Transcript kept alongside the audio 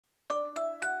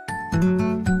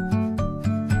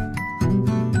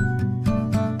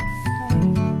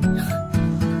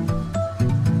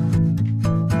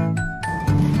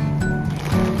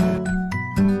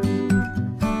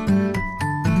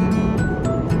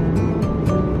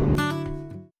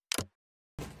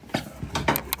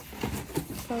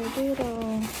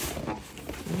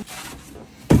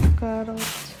Carrot.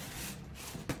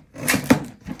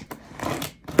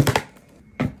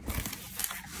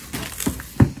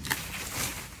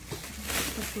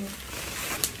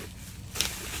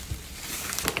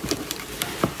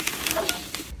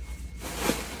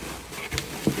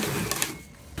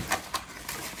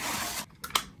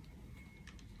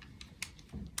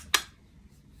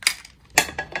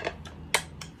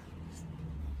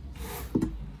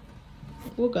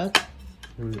 Ugat.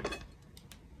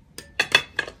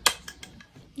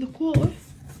 Nakuha ko eh.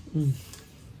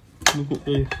 Nakuha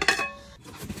kayo.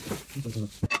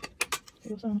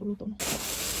 Pero saan ang luto mo?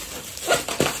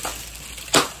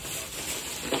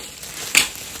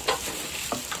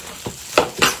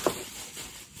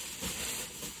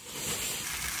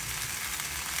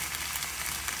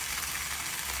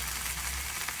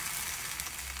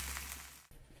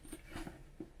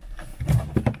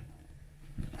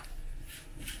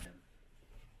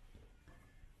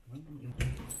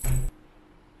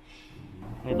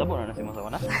 May tabo na si Masawa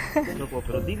na. Ano po,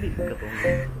 pero dili ka itong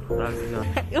tangga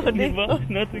nga. Di ba?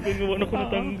 Natin kung gawa na ko na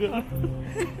tangga.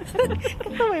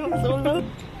 Ito may magsulot.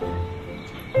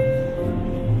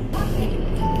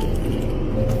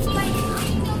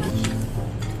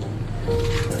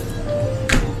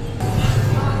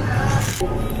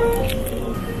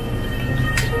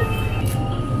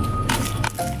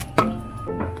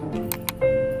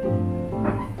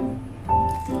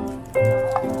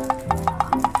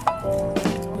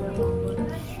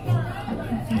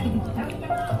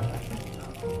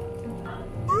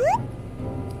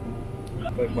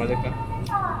 Balik ka.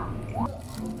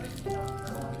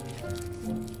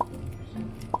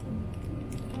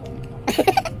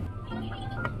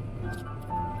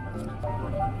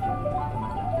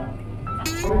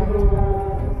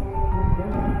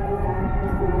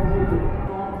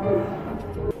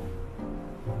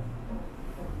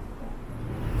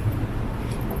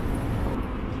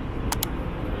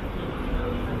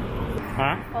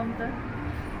 Ha? Counter.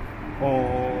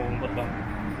 Oh, ba't ba?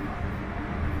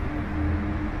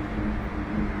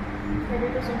 Pwede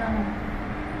ito sunahan.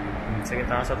 Sige,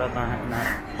 takas sa tatahan na.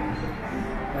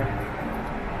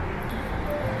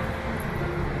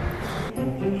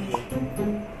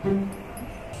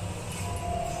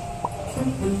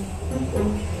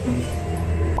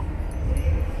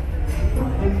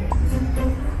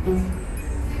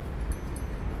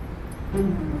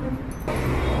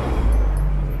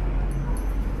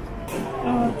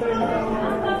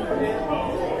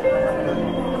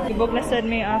 Ibog na sad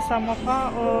may asa mo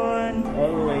kaon.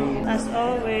 Always. As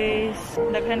always,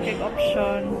 daghan kay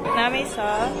option. Nami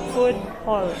sa food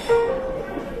hall.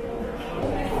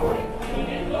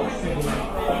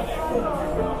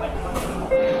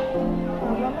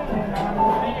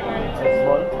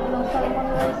 Ball? Anong salmon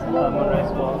rice ball? Salmon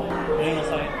rice ball. Ano yung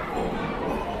nasa rin?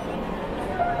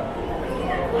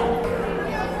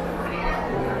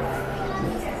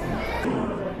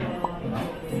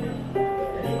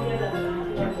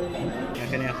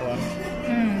 Kanya ako ah.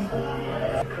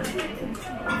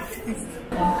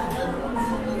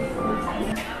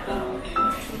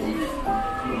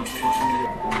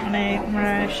 May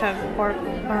siya pork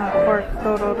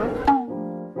tororo.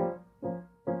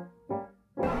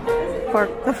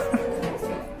 Pork tororo.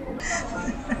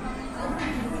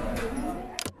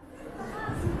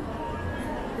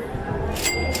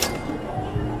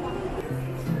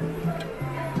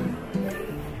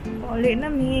 Uli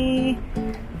na mi.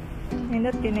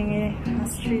 Hindot kiningi na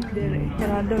street dire.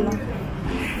 Sarado lang.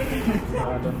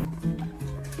 Sarado.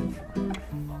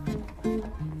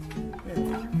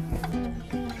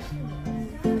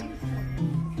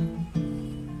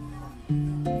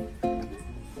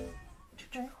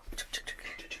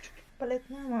 Palit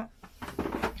na mo.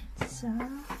 Sa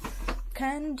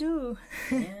can do.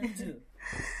 Can do.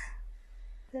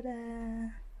 Tada.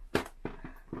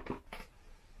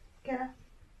 Kaya.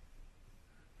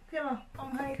 Kaya mo.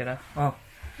 Ang height. Kira? Oh.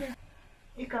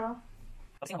 Ikaw.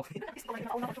 Kasi ako.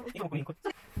 Ikaw ko lingkod.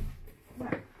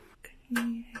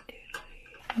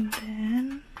 And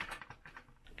then,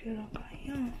 kira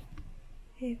kayo.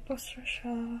 Ipos na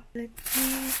siya. Let me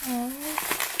out.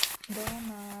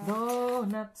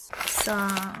 Donuts. Sa,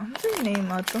 ano yung name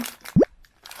mo to?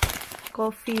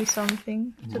 Coffee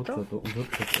something. Ito to?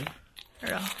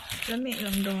 Lami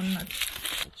lang donut.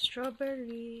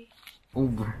 Strawberry.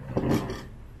 Uber.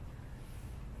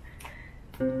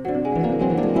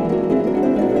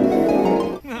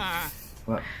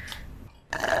 What?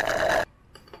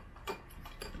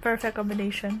 Perfect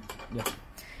combination. Yeah.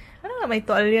 Ano nga may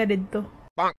tuwalya dito?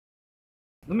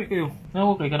 Dumi kayo.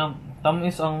 Naku kay kanang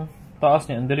tamis ang taas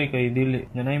niya, andiri kay dili.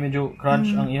 Yan ay medyo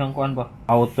crunch ang ihang kuan ba.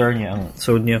 Outer niya, ang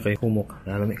sod niya kay humok.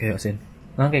 Lalami kayo asin.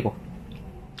 Nangkay ko.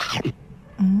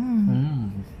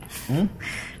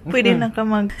 Pwede na ka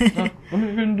mag...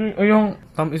 Ayong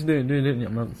tamis din, dili niya.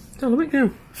 Lalami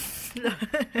kayo.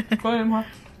 Kaya mo ha.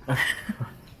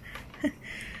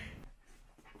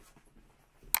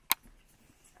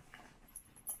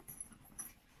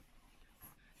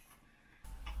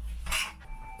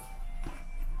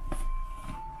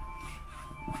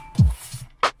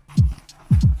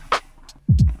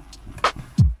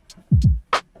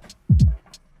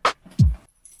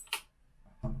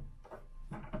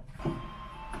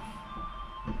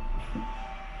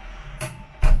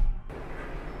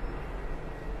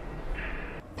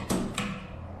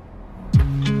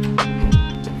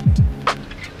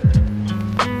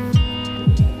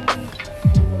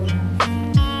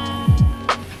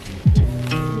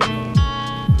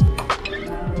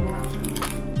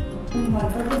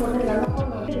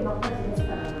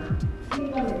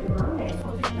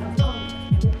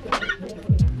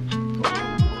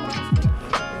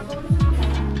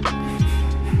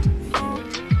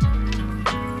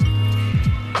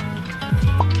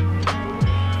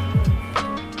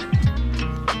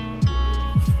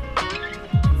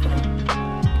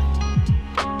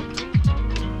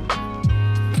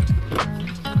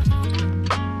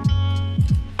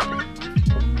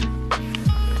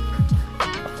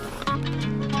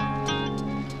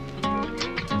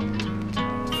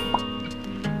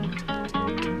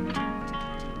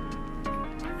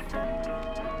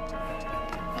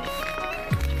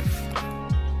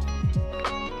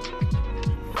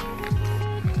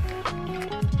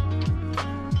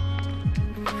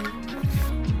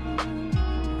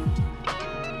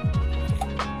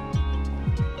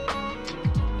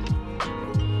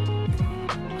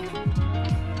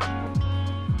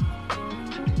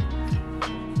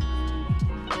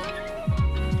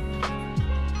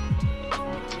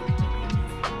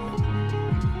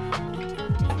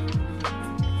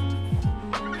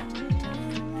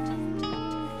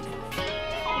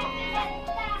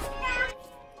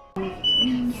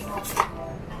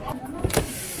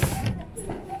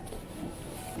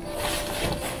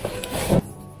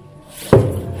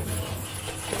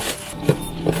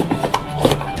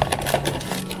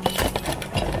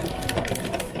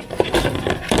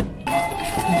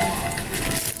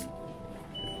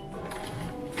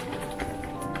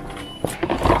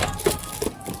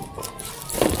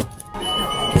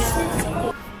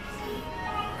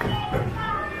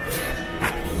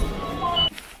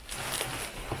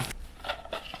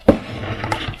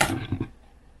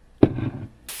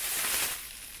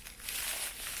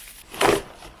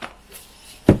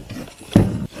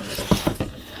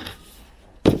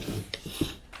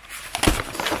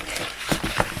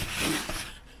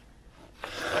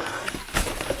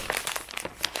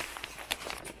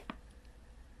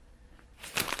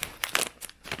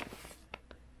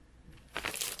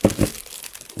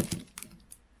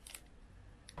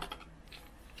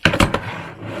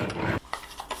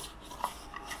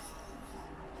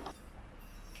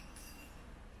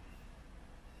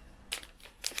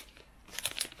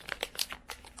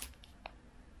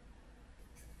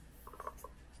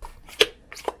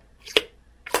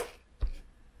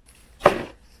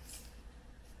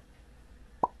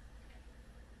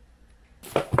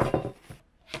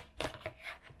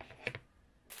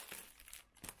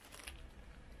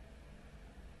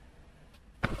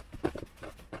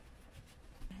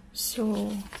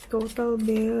 So, total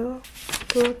bill,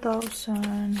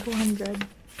 2,200.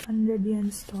 100 yen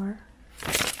store.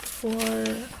 For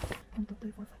 1, 2,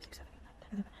 3, 4, 5, 6, 7, 8, 9,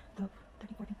 10, 11, 12,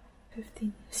 13, 14,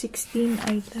 15, 16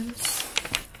 items.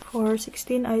 For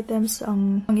 16 items,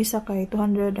 ang isa kay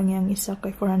 200, ang isa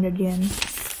kay 400 yen.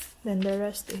 Then the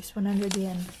rest is 100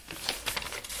 yen.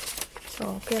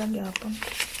 So, okay lang yapon.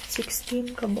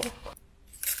 16 kabo.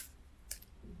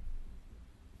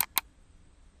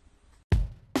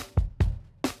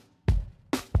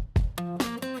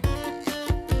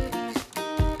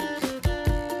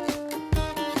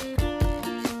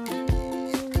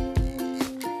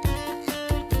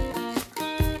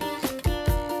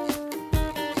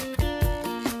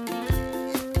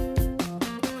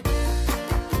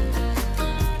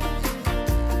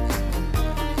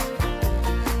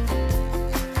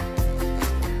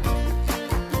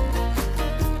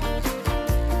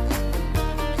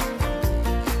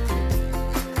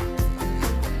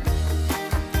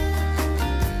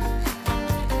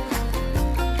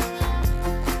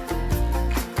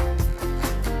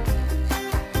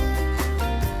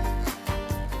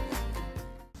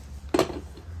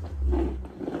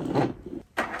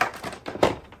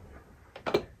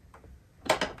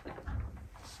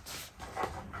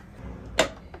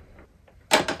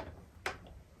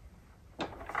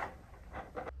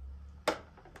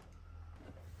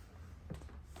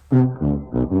 Fail.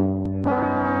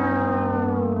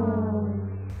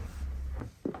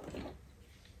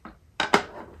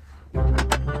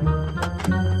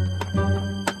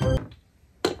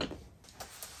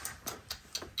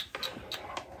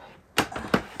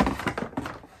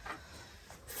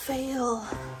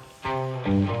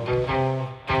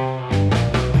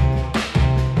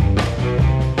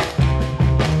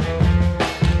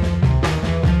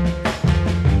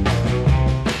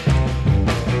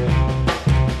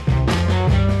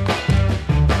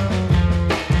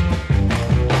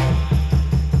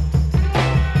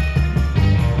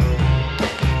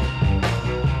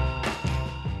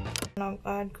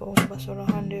 Nag-add ko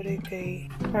basurahan dire kay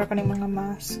para kaning mga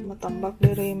mask matambak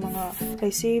dire mga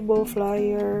resibo,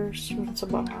 flyers, sa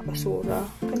mga basura.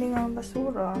 Kani nga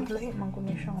basura, lahi man ko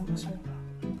ni siya nga basura.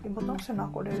 Ibutang sa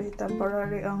nako dire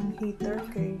temporary ang heater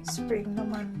kay spring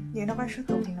naman. Di na ka siya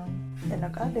tugnaw. Then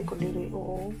nag-add ko dire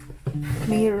o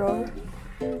mirror.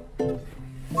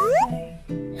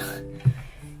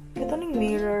 Ito ning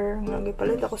mirror nga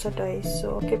gipalit ako sa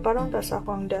Daiso. Okay, parang tas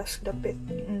ako ang desk dapit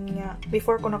nga.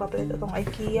 Before ko nakapalit itong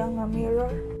IKEA nga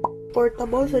mirror.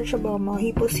 Portable siya ba?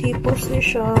 Mahipos-hipos ni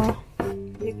siya.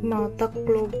 Like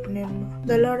mataklob nimo.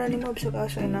 Dalara ni mo sa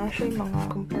kaso na siya yung mga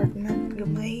compartment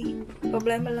gamay.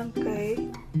 Problema lang kay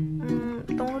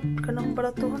tungod ka ng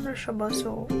baratuhan na siya ba?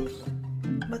 So,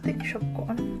 batik siya ko.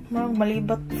 Marang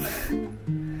malibat.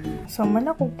 So, man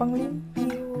ako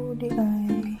panglimpyo. Di ay.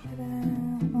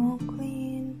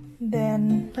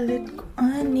 Then, palit ko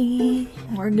ani.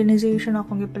 Organization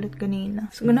akong gipalit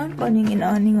kanina. So, ganahan ko aning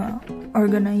inaani nga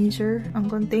organizer. Ang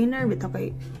container, bita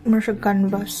kay masyag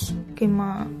canvas. Kay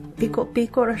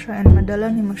piko-piko ra siya and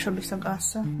madala ni mo siya bisag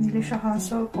asa. Hindi siya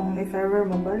hassle kung if ever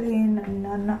mabalhin,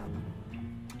 nana.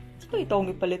 So, ito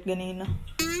akong gipalit kanina.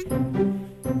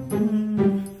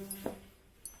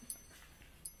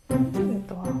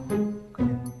 Ito ha.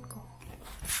 Kalit ko.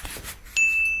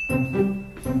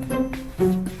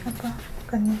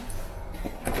 Kani.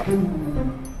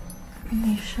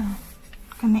 Kani siya.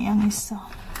 Kani ang isa.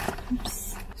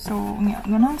 Oops. So,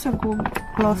 ganun sa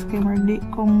cloth camera.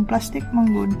 Kung plastic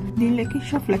man good, dili ki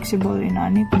siya flexible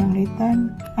inani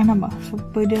pinanglitan. Ano ba? So,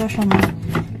 pwede na siya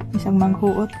isang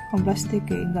maghuot kung plastic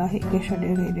kay gahi kay siya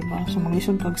dire, diba? So,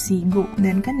 maglisod kag sigo.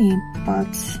 Then, kani,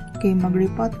 pots. Kay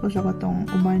mag-repot ko sa katong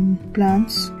uban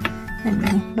plants. And,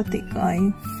 batik ay.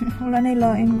 Wala na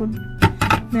ilain good.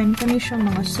 Then, kani siya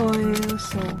mga soil.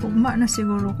 So, ugma na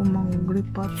siguro kung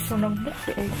mag-repot. So,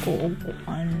 nagbuko ay ko og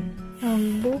kuan.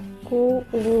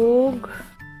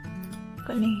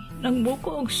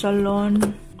 Nagbuko og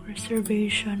salon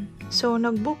reservation. So,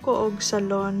 nagbuko og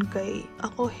salon kay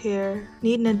ako hair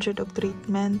need na jud og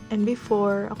treatment. And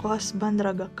before, ako husband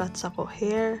raga cut sa ko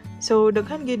hair. So,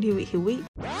 daghan gid hiwi-hiwi.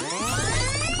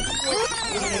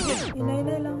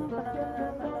 Inay lang ako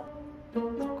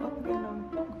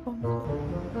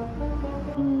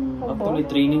Actually,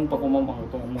 training pa ko mamang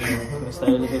itong mga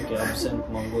style kay absent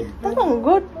mga good. Tanong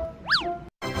good.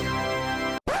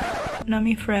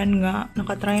 Nami friend nga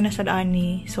nakatry na sa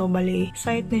dani, so bali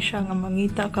site ni siya nga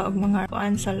mangita ka og mga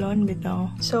kuan salon bitaw.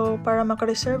 So para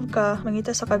maka-reserve ka,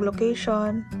 mangita sa kag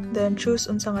location, then choose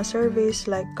unsa nga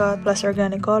service like cut plus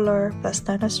organic color plus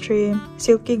nanostream,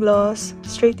 silky gloss,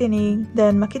 straightening,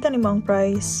 then makita nimo ang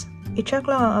price. I-check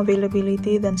lang ang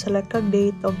availability, then select kag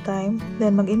date of time,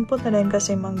 then mag-input na din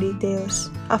kasi mga details.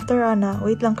 After ana,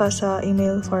 wait lang ka sa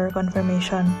email for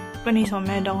confirmation. Kani so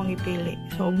med akong ipili.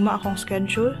 So ugma akong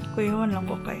schedule, kuyawan lang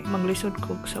ko kay maglisod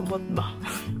ko sa bot ba.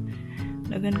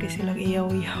 Dagan kay silang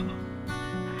iyaw-iyaw.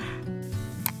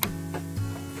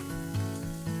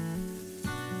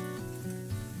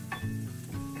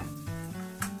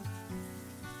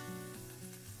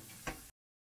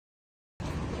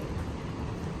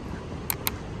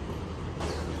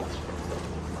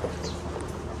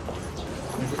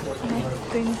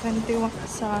 Okay, 2021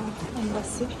 sa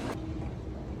embassy.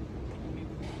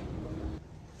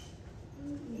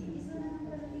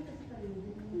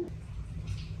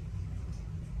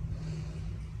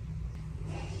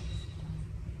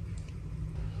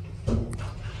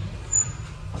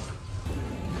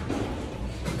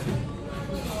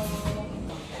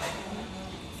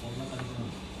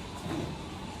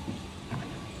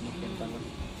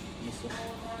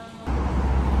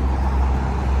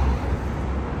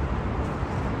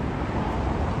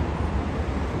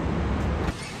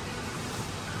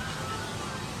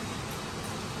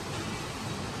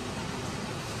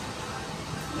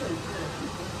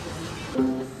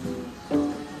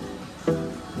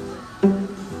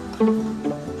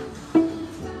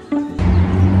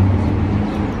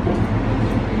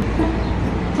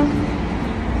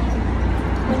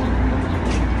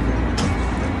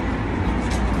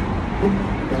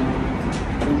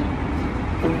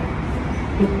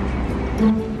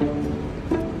 Inita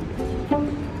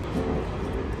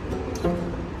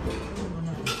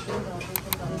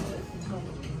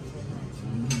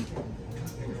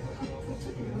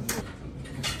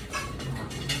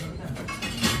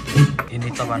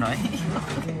ba na eh?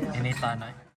 Inita na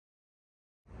eh.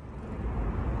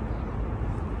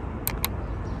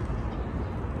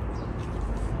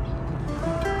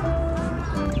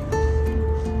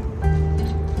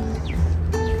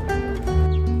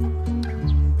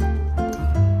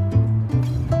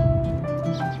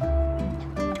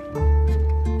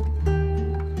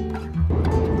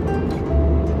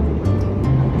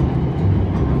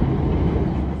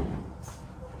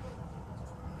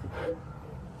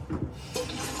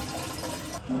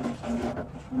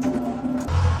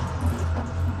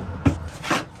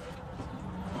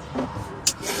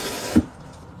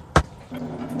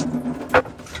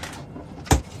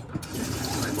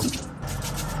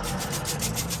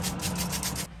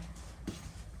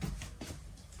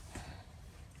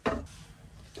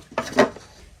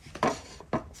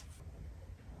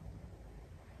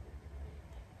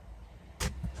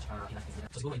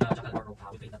 Siguro ina tsaka or how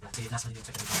we na kasi nasa yung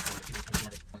second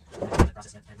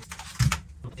process yan.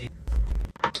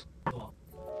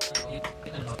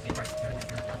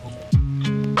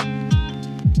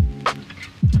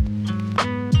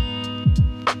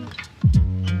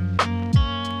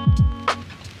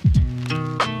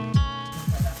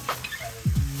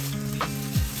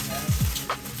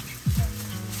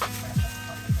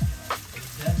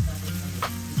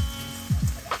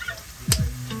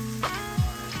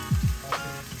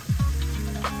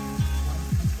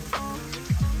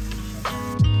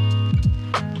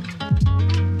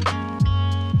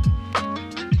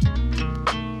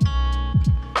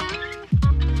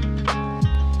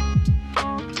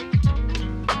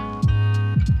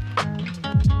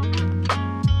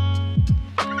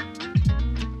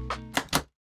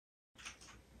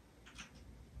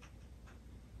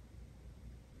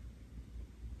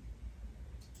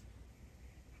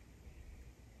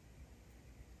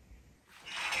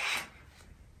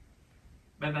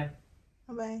 Bye-bye.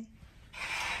 Bye-bye.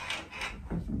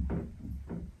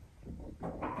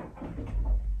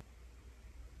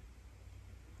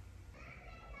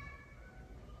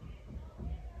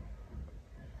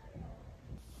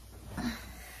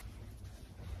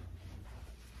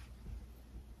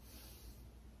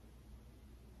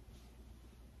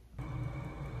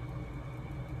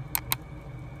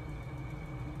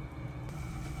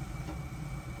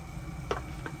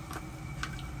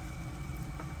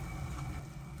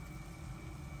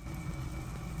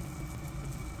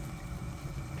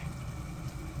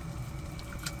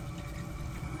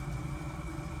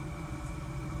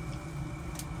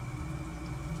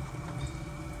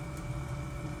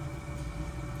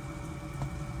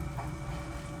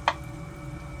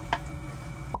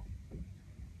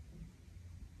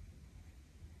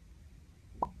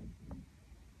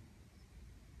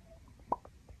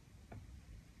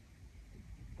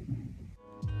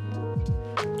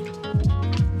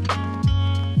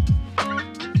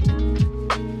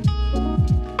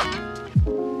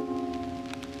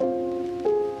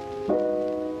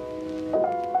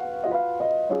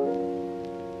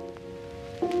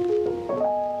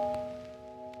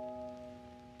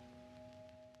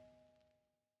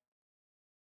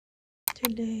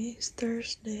 Today is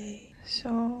Thursday. So,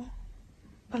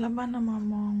 palaban naman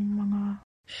mong mga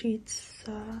sheets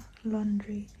sa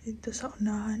laundry dito sa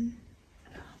unahan.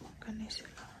 Magkano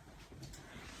sila?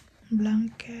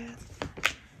 Blanket,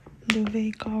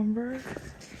 duvet cover.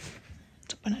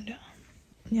 Ito pa na da.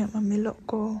 Yan, mamilo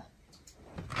ko.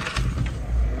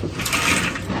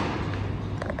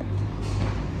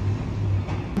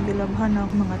 Bilabhan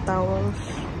ako mga towels.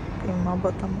 Kaya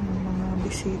mabot ang mga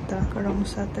bisita karong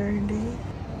Saturday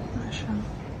na siya.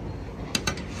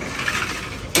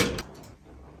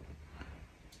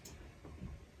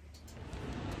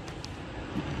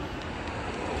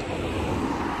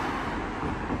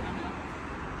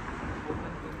 Open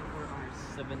 24 hours,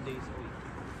 7 days a week.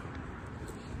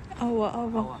 Awa.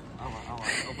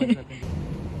 Open 7 days.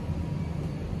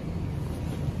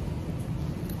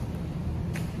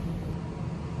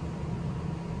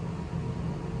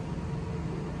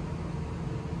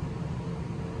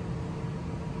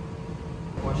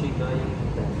 Washing, drying,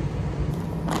 and then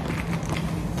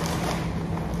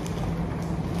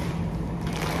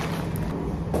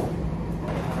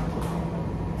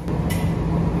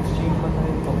exchange pa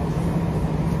tayo ito.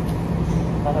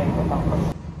 Taray pa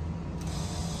tapos.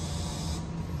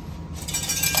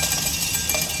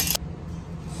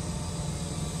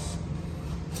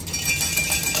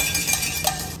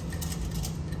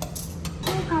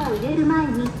 前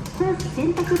にコース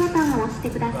選択ボタンを押して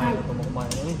ください。 Kaya na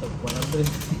kumain na yun, tag 100.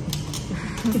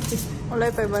 Wala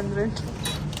 500.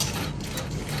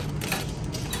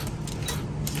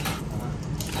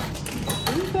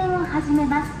 運転を始め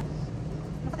ます。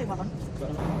 Nakatay ba ka?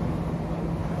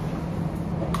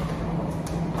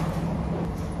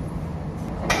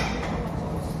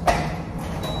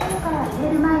 袋から入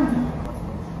れる前に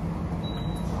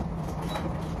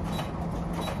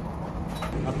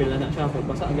Apil na siya. Kung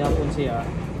basta ang yapon siya,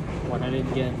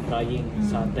 100 yen trying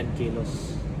sa 10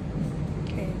 kilos.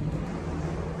 Okay.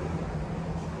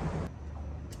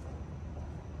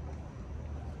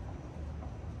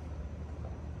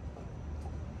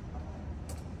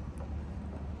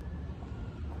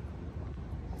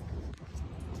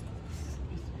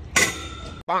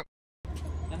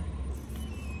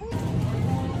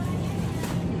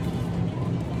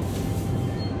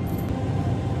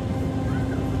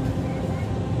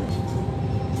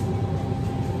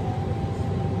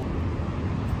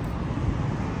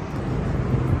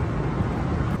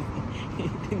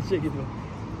 Siya gitu.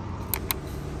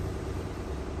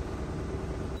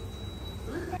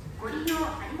 ご利用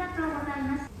ありがとうござい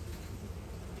ます。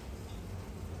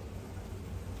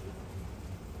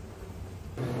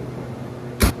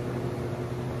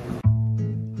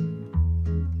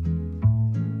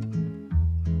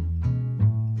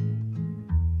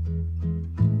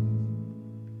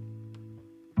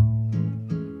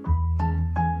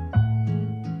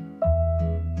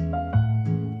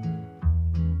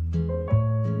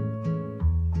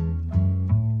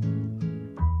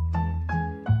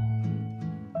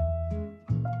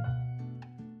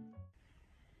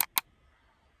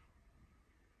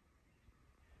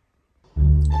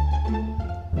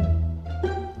 Okay.